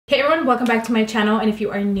everyone, welcome back to my channel, and if you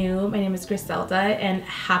are new, my name is Griselda and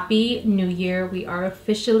happy new year. We are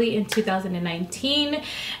officially in 2019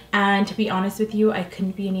 and to be honest with you, I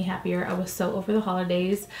couldn't be any happier. I was so over the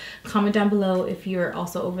holidays. Comment down below if you're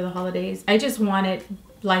also over the holidays. I just wanted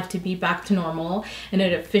life to be back to normal and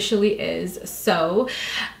it officially is. So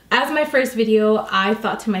as my first video, I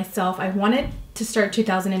thought to myself I wanted to start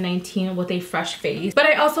 2019 with a fresh face, but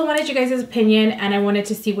I also wanted you guys' opinion and I wanted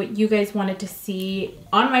to see what you guys wanted to see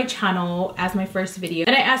on my channel as my first video.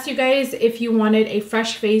 And I asked you guys if you wanted a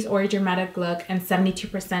fresh face or a dramatic look, and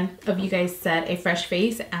 72% of you guys said a fresh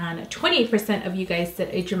face and 28% of you guys said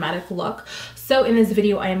a dramatic look. So in this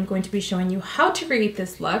video I am going to be showing you how to create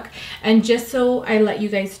this look, and just so I let you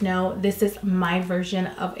guys know, this is my version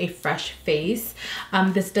of a fresh face.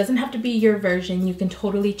 This doesn't have to be your version. You can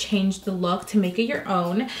totally change the look to make it your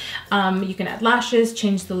own. You can add lashes,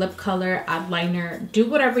 change the lip color, add liner, do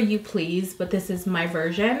whatever you please, but this is my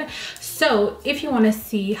version. So if you want to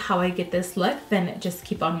see how I get this look, then just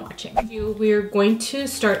keep on watching. We're going to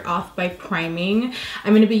start off by priming.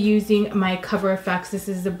 I'm going to be using my CoverFX. This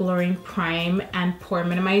is the blurring prime and pore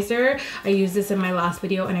minimizer. I used this in my last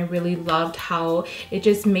video and I really loved how it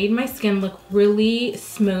just made my skin look really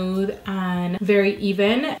smooth and very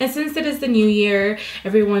even. And since it is the new year,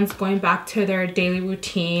 everyone's going back to their daily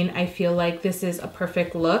routine, I feel like this is a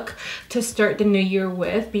perfect look to start the new year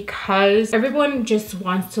with, because everyone just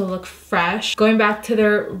wants to look fresh, going back to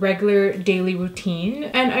their regular daily routine.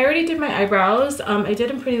 And I already did my eyebrows. I did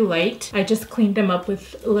them pretty light. I just cleaned them up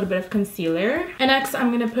with a little bit of concealer. And next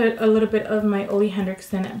I'm gonna put a little bit of my Ole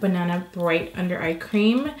Henriksen Banana Bright Under Eye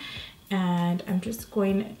Cream, and I'm just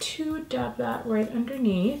going to dab that right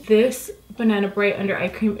underneath. This Banana Bright Under Eye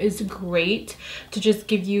Cream is great to just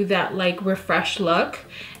give you that like refreshed look,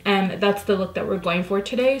 and that's the look that we're going for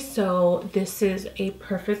today. So this is a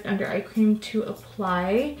perfect under eye cream to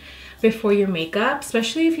apply before your makeup,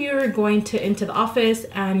 especially if you're going into the office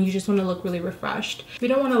and you just want to look really refreshed. We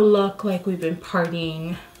don't want to look like we've been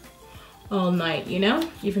partying all night, you know,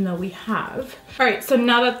 even though we have. All right, so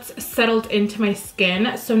now that's settled into my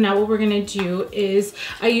skin. So now what we're gonna do is,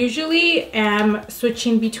 I usually am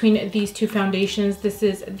switching between these two foundations. This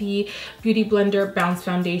is the Beauty Blender Bounce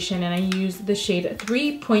Foundation and I use the shade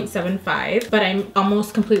 3.75, but I'm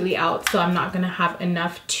almost completely out, so I'm not gonna have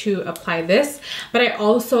enough to apply this. But I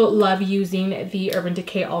also love using the Urban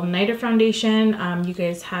Decay All Nighter Foundation. You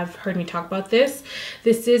guys have heard me talk about this.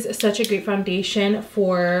 This is such a great foundation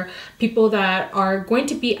for people that are going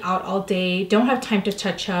to be out all day, don't have time to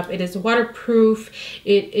touch up. It is waterproof,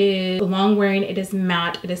 it is long wearing, it is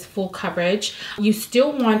matte, it is full coverage. You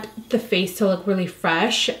still want the face to look really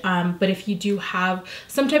fresh, but if you do have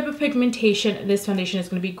some type of pigmentation, this foundation is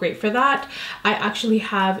going to be great for that. I actually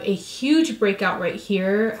have a huge breakout right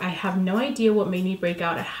here. I have no idea what made me break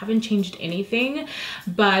out. I haven't changed anything,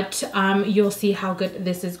 but you'll see how good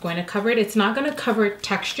this is going to cover it. It's not going to cover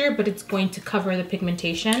texture, but it's going to cover the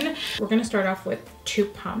pigmentation. We're going to start off with 2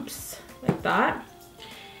 pumps like that,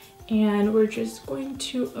 and we're just going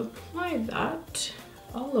to apply that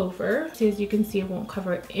all over. So as you can see, it won't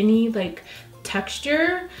cover any like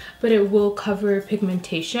texture, but it will cover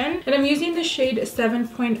pigmentation. And I'm using the shade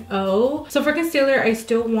 7.0. So for concealer, I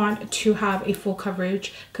still want to have a full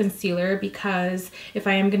coverage concealer, because if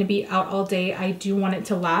I am going to be out all day, I do want it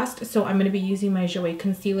to last. So I'm going to be using my Jouer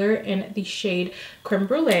concealer in the shade Crème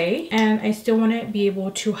Brûlée, and I still want to be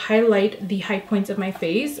able to highlight the high points of my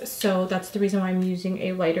face, so that's the reason why I'm using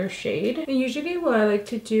a lighter shade. And usually what I like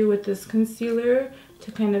to do with this concealer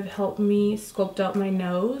to kind of help me sculpt out my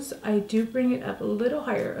nose, I do bring it up a little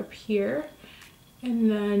higher up here and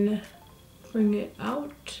then bring it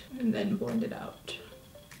out and then blend it out.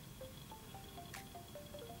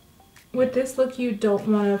 With this look, you don't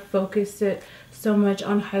want to focus it so much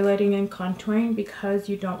on highlighting and contouring, because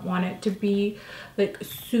you don't want it to be like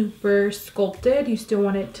super sculpted. You still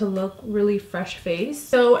want it to look really fresh face.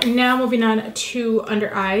 So now moving on to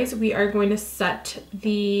under eyes, we are going to set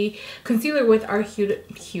the concealer with our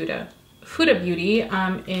Huda Beauty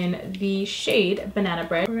in the shade Banana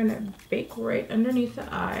Bread. We're gonna bake right underneath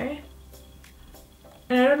the eye.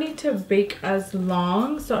 And I don't need to bake as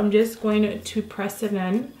long, so I'm just going to press it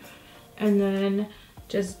in and then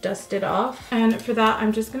just dust it off. And for that,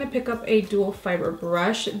 I'm just gonna pick up a dual fiber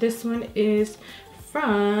brush. This one is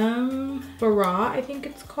from Pore, I think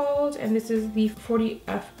it's called, and this is the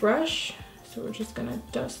 40F brush. So we're just gonna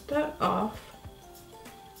dust that off.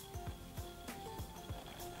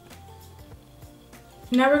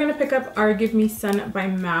 Now we're gonna pick up our Give Me Sun by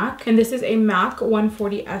MAC, and this is a MAC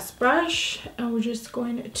 140S brush, and we're just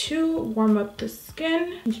going to warm up the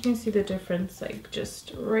skin. And you can see the difference like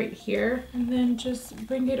just right here, and then just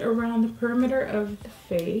bring it around the perimeter of the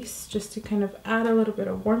face just to kind of add a little bit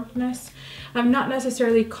of warmthness. I'm not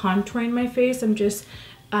necessarily contouring my face, I'm just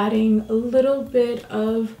adding a little bit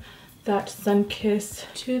of that sun kiss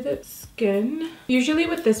to the skin. Usually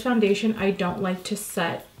with this foundation, I don't like to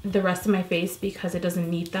set the rest of my face because it doesn't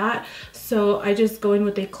need that. So I just go in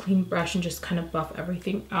with a clean brush and just kind of buff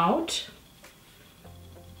everything out.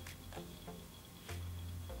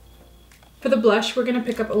 For the blush, we're gonna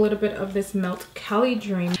pick up a little bit of this Melt Cali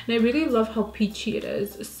Dream. And I really love how peachy it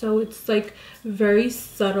is. So it's like very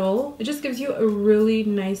subtle. It just gives you a really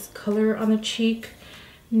nice color on the cheek.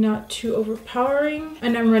 Not too overpowering,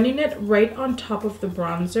 and I'm running it right on top of the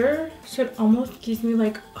bronzer, so it almost gives me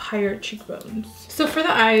like higher cheekbones. So for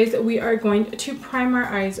the eyes, we are going to prime our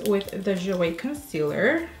eyes with the Jouer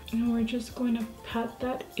concealer, and we're just going to pat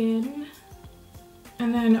that in.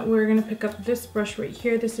 And then we're gonna pick up this brush right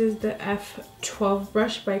here. This is the F12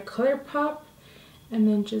 brush by ColourPop, and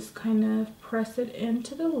then just kind of press it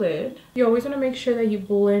into the lid. You always want to make sure that you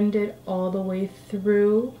blend it all the way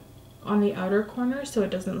through on the outer corner so it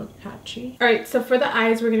doesn't look patchy. All right, so for the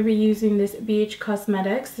eyes, we're going to be using this BH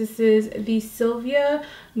Cosmetics. This is the Sylvia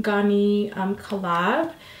Gani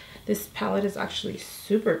collab. This palette is actually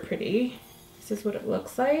super pretty. This is what it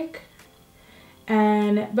looks like.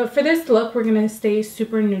 But for this look, we're going to stay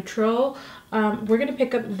super neutral. We're going to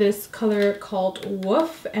pick up this color called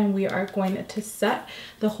Woof, and we are going to set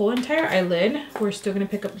the whole entire eyelid. We're still going to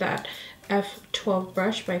pick up that F12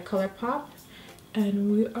 brush by ColourPop,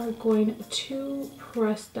 and we are going to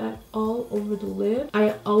press that all over the lid.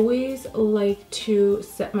 I always like to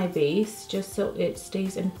set my base just so it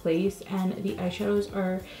stays in place, and the eyeshadows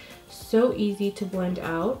are so easy to blend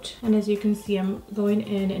out. And as you can see, I'm going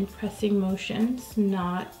in and pressing motions,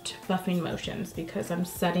 not buffing motions, because I'm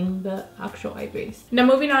setting the actual eye base. Now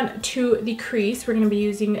moving on to the crease, we're going to be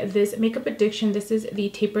using this Makeup Addiction. This is the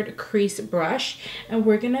tapered crease brush, and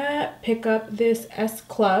we're gonna pick up this S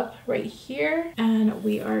Club right here, and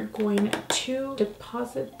we are going to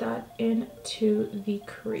deposit that into the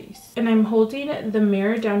crease. And I'm holding the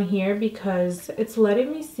mirror down here because it's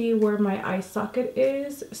letting me see where my eye socket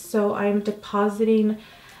is, so I'm depositing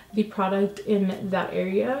the product in that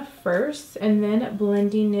area first and then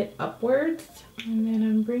blending it upwards, and then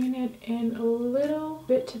I'm bringing it in a little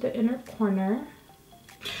bit to the inner corner.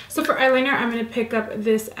 So for eyeliner, I'm going to pick up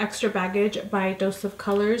this Extra Baggage by Dose of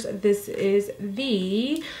Colors. This is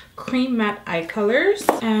the Cream Matte Eye Colors,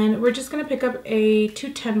 and we're just going to pick up a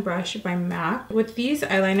 210 brush by MAC. With these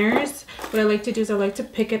eyeliners, what I like to do is I like to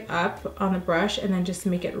pick it up on the brush and then just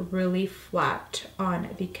make it really flat on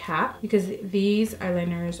the cap, because these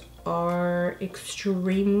eyeliners are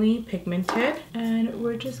extremely pigmented. And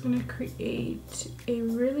we're just going to create a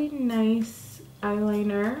really nice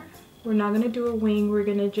eyeliner. We're not going to do a wing, we're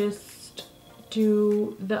going to just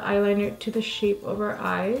do the eyeliner to the shape of our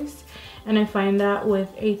eyes. And I find that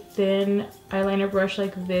with a thin eyeliner brush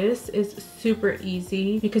like this is super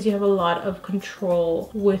easy because you have a lot of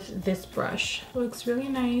control with this brush. It looks really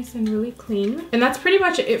nice and really clean. And that's pretty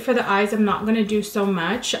much it for the eyes. I'm not going to do so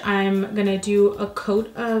much. I'm going to do a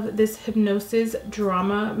coat of this Hypnosis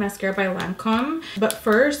Drama mascara by Lancome. But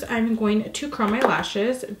first, I'm going to curl my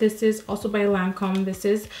lashes. This is also by Lancome. This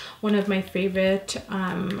is one of my favorite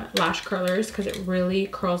lash curlers because it really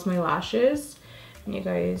curls my lashes. And you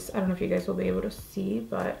guys, I don't know if you guys will be able to see,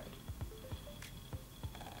 but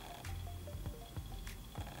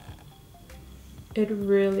it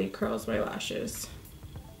really curls my lashes.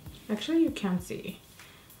 Actually, you can see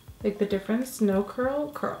like the difference. No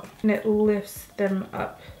curl, curl, and it lifts them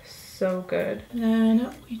up so good. And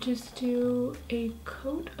then we just do a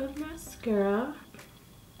coat of mascara.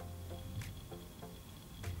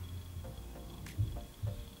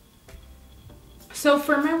 So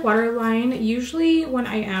for my waterline, usually when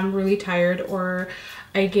I am really tired or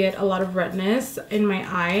I get a lot of redness in my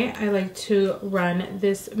eye, I like to run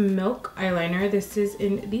this Milk eyeliner. This is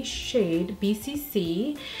in the shade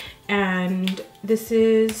BCC, and this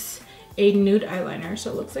is a nude eyeliner,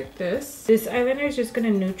 so it looks like this. This eyeliner is just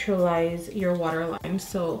going to neutralize your waterline,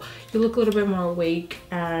 so you look a little bit more awake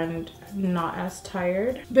and not as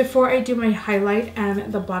tired. Before I do my highlight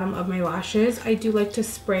and the bottom of my lashes, I do like to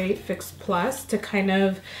spray Fix Plus to kind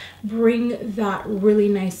of bring that really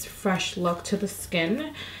nice fresh look to the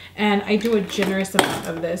skin. And I do a generous amount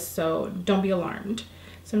of this, so don't be alarmed.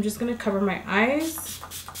 So I'm just going to cover my eyes.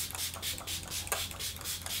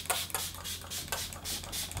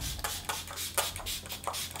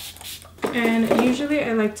 And usually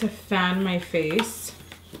I like to fan my face.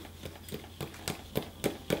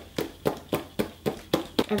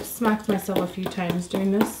 I've smacked myself a few times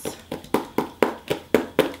doing this.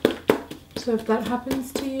 So if that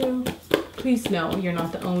happens to you, please know you're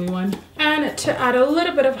not the only one. And to add a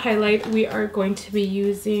little bit of highlight, we are going to be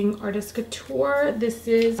using Artist Couture. This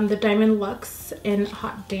is the Diamond Luxe in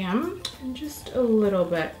Hot Damn. And just a little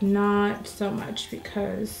bit, not so much,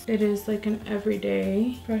 because it is like an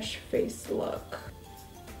everyday fresh face look.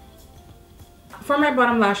 For my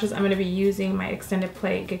bottom lashes, I'm going to be using my Extended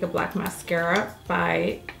Play Giga Black Mascara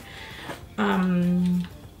by,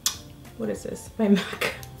 what is this? By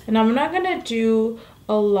MAC. And I'm not going to do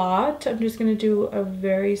a lot. I'm just going to do a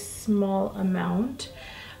very small amount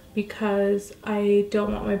because I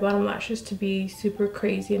don't want my bottom lashes to be super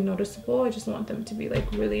crazy and noticeable. I just want them to be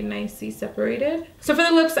like really nicely separated. So for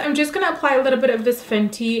the lips, I'm just going to apply a little bit of this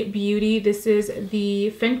Fenty Beauty. This is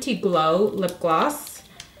the Fenty Glow lip gloss.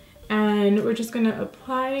 And we're just going to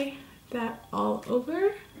apply that all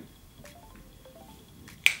over.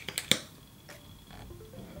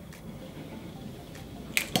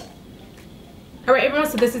 Alright everyone,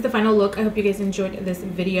 so this is the final look. I hope you guys enjoyed this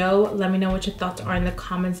video. Let me know what your thoughts are in the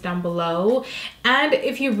comments down below. And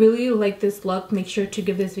if you really like this look, make sure to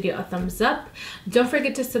give this video a thumbs up. Don't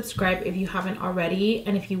forget to subscribe if you haven't already.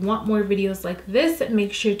 And if you want more videos like this,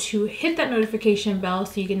 make sure to hit that notification bell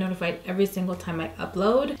so you get notified every single time I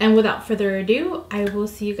upload. And without further ado, I will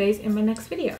see you guys in my next video.